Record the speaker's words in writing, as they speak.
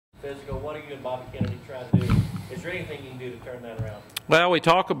physical. What are you and Bobby Kennedy trying to do? Is there anything you can do to turn that around? Well, we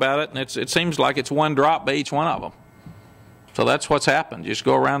talk about it, and it seems like it's one drop by each one of them. So that's what's happened. You just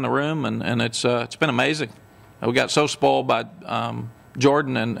go around the room, and it's been amazing. We got so spoiled by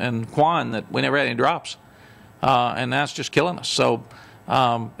Jordan and Quan that we never had any drops, and that's just killing us. So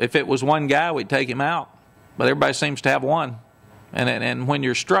if it was one guy, we'd take him out, but everybody seems to have one, and when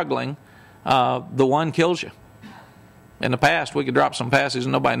you're struggling, the one kills you. In the past, we could drop some passes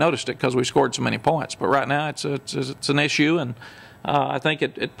and nobody noticed it because we scored so many points. But right now, it's an issue, and I think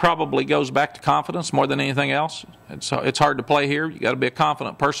it probably goes back to confidence more than anything else. It's hard to play here. You got to be a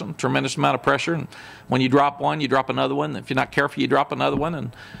confident person. Tremendous amount of pressure, and when you drop one, you drop another one. If you're not careful, you drop another one,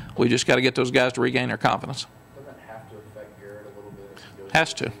 and we just got to get those guys to regain their confidence. Doesn't that have to affect Garrett a little bit?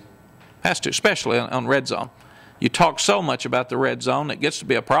 Has to, especially on red zone. You talk so much about the red zone, it gets to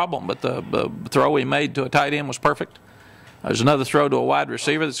be a problem. But the throw he made to a tight end was perfect. There's another throw to a wide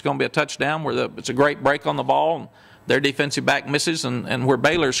receiver that's going to be a touchdown where it's a great break on the ball, and their defensive back misses, and where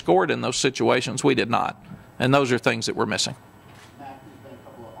Baylor scored in those situations, we did not. And those are things that we're missing. Mack, there's been a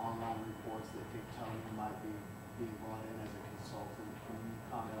couple of online reports that Dick Tomey might be being brought in as a consultant. Can you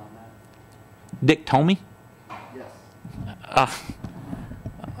comment on that? Dick Tomey? Yes.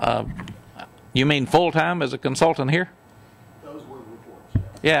 You mean full-time as a consultant here? Those were reports.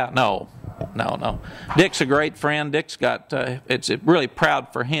 Yeah, no. Dick's a great friend. Dick's got, it's really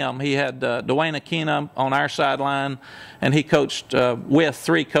proud for him. He had Dwayne Akina on our sideline, and he coached with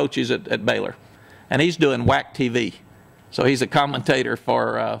 3 coaches at Baylor. And he's doing WAC TV. So he's a commentator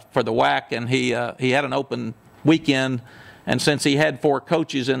for the WAC, and he had an open weekend. And since he had 4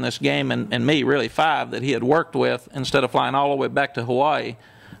 coaches in this game, and me, really 5, that he had worked with, instead of flying all the way back to Hawaii,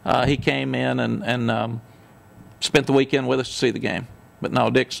 he came in and spent the weekend with us to see the game. But no,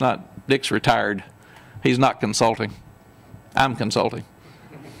 Dick's retired. He's not consulting. I'm consulting.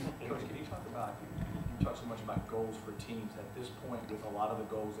 Coach, can you talk about, you talk so much about goals for teams. At this point, with a lot of the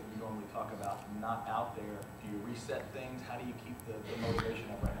goals that you normally talk about not out there, do you reset things? How do you keep the motivation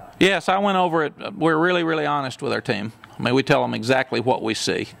up right now? Yes, I went over it. We're really, really honest with our team. I mean, we tell them exactly what we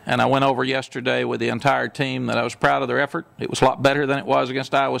see. And I went over yesterday with the entire team that I was proud of their effort. It was a lot better than it was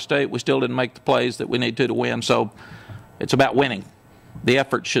against Iowa State. We still didn't make the plays that we need to win. So it's about winning. The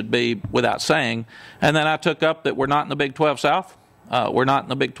effort should be without saying. And then I took up that we're not in the Big 12 South. We're not in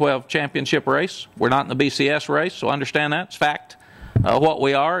the Big 12 championship race. We're not in the BCS race, so understand that. It's fact. What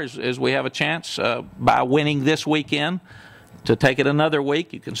we are is we have a chance by winning this weekend to take it another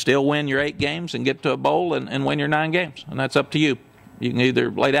week. You can still win your 8 games and get to a bowl and win your 9 games. And that's up to you. You can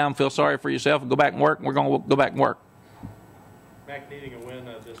either lay down and feel sorry for yourself and go back and work, and we're going to go back and work. Mack, needing a win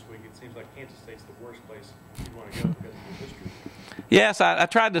this week, it seems like Kansas State's the worst place you want to go because of the history. Yes, I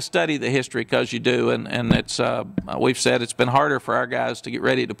tried to study the history because you do, and it's we've said it's been harder for our guys to get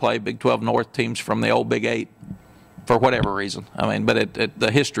ready to play Big 12 North teams from the old Big 8 for whatever reason. I mean, but the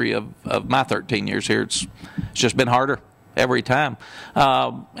history of my 13 years here, it's just been harder every time.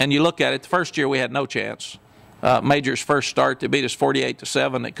 And you look at it, the first year we had no chance. Major's first start, they beat us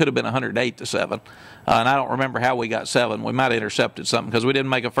 48-7. It could have been 108-7. And I don't remember how we got 7. We might have intercepted something because we didn't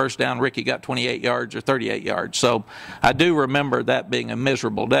make a first down. Ricky got 28 yards or 38 yards. So I do remember that being a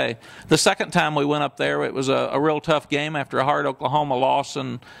miserable day. The second time we went up there, it was a real tough game after a hard Oklahoma loss,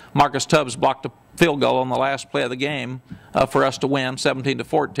 and Marcus Tubbs blocked a field goal on the last play of the game for us to win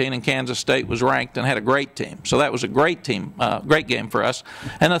 17-14, and Kansas State was ranked and had a great team. So that was a great team, great game for us.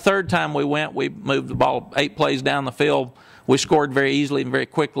 And the third time we went, we moved the ball 8 plays down the field. We scored very easily and very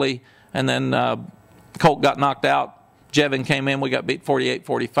quickly, and then Colt got knocked out. Jevin came in. We got beat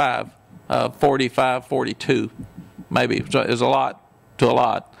 48-45, 45-42, maybe. It was a lot to a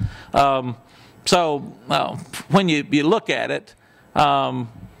lot. So when you look at it,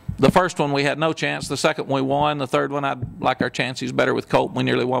 the first one we had no chance. The second one we won. The third one I like our chances better with Colt. We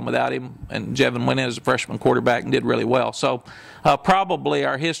nearly won without him. And Jevin went in as a freshman quarterback and did really well. So probably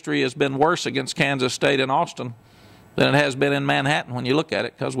our history has been worse against Kansas State and Austin than it has been in Manhattan when you look at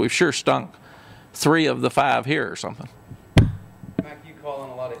it, because we've sure stunk 3 of the 5 here or something. Mack, you call on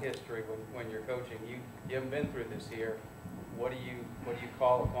a lot of history when you're coaching. You haven't been through this year. What do you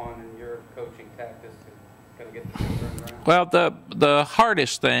call upon in your coaching tactics to kind of get this turned around? Well, the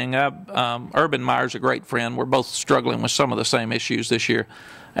hardest thing, Urban Meyer's a great friend. We're both struggling with some of the same issues this year.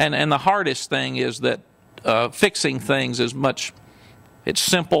 And the hardest thing is that fixing things is it's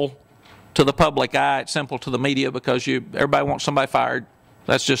simple to the public eye. It's simple to the media because everybody wants somebody fired.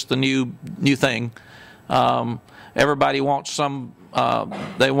 That's just the new thing. Everybody wants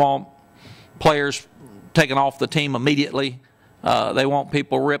they want players taken off the team immediately. They want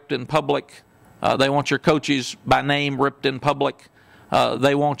people ripped in public. They want your coaches by name ripped in public.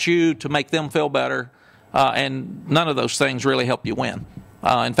 They want you to make them feel better, and none of those things really help you win.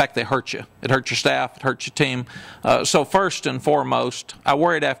 In fact, they hurt you. It hurts your staff. It hurts your team. So first and foremost, I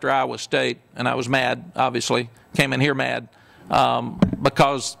worried after Iowa State, and I was mad, obviously. Came in here mad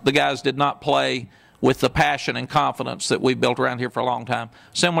because the guys did not play with the passion and confidence that we've built around here for a long time,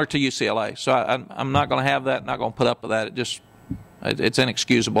 similar to UCLA. So I'm not going to have that, not going to put up with that. It's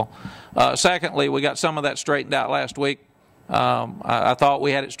inexcusable. Secondly, we got some of that straightened out last week. I thought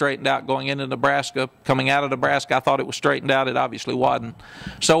we had it straightened out going into Nebraska. Coming out of Nebraska, I thought it was straightened out. It obviously wasn't.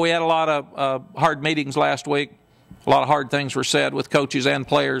 So we had a lot of hard meetings last week. A lot of hard things were said with coaches and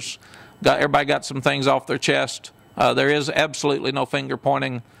players. Everybody got some things off their chest. There is absolutely no finger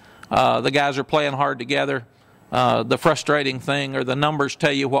pointing. The guys are playing hard together. The frustrating thing or the numbers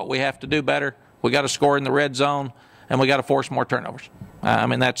tell you what we have to do better. We got to score in the red zone, and we got to force more turnovers. I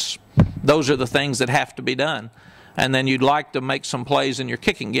mean, those are the things that have to be done. And then you'd like to make some plays in your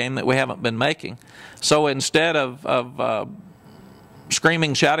kicking game that we haven't been making. So instead of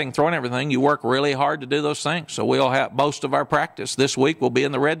screaming, shouting, throwing everything, you work really hard to do those things. So we'll have most of our practice this week will be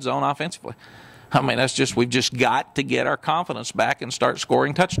in the red zone offensively. I mean, we've just got to get our confidence back and start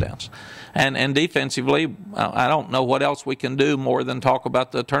scoring touchdowns. And defensively, I don't know what else we can do more than talk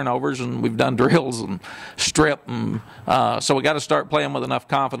about the turnovers, and we've done drills and strip. And so we got to start playing with enough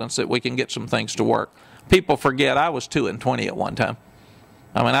confidence that we can get some things to work. People forget I was 2-20 at one time.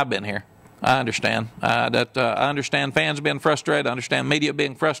 I mean, I've been here. I understand I understand fans being frustrated. I understand media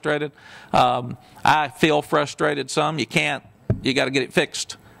being frustrated. I feel frustrated some. You can't. You got to get it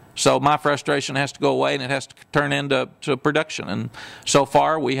fixed. So my frustration has to go away, and it has to turn into production. And so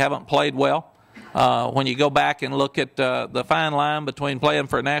far, we haven't played well. When you go back and look at the fine line between playing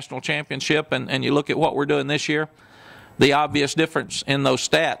for a national championship and you look at what we're doing this year, the obvious difference in those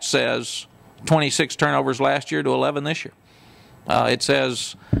stats says 26 turnovers last year to 11 this year. It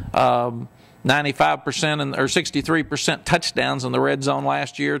says 95% or 63% touchdowns in the red zone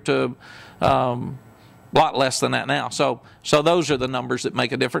last year to a lot less than that now. So those are the numbers that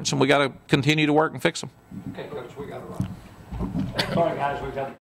make a difference, and we got to continue to work and fix them. Okay, Coach, we got to run. Sorry, guys, we got.